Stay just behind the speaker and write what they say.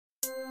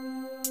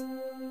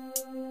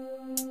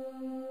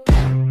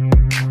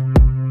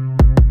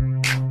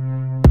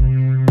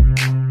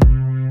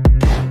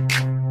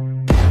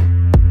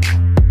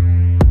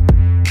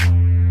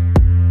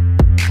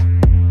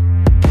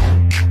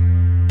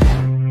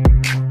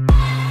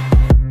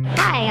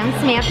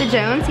Samantha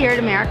Jones here at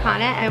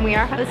Americana, and we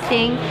are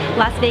hosting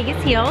Las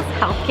Vegas Heals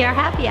Healthcare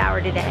Happy Hour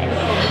today.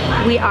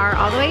 We are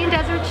all the way in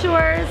Desert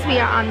Shores. We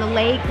are on the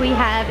lake. We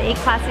have a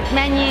classic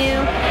menu.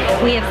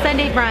 We have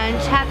Sunday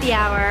brunch, happy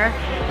hour,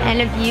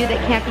 and a view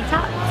that can't be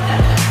topped.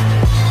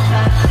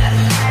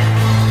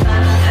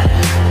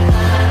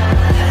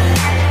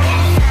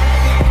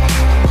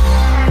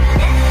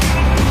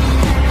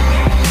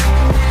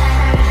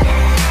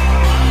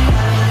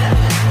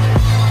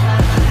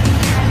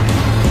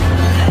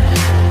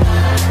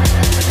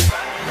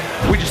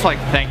 I'd like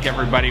to thank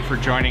everybody for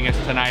joining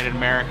us tonight at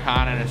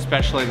Americana, and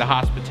especially the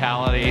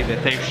hospitality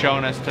that they've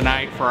shown us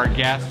tonight for our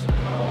guests.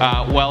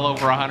 Well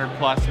over 100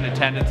 plus in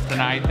attendance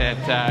tonight that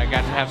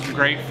got to have some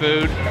great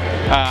food,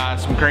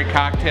 some great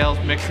cocktails,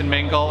 mix and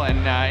mingle, and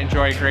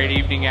enjoy a great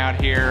evening out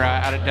here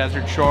out at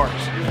Desert Shores.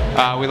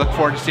 We look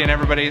forward to seeing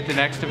everybody at the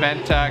next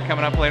event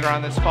coming up later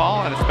on this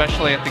fall, and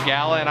especially at the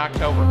gala in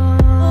October.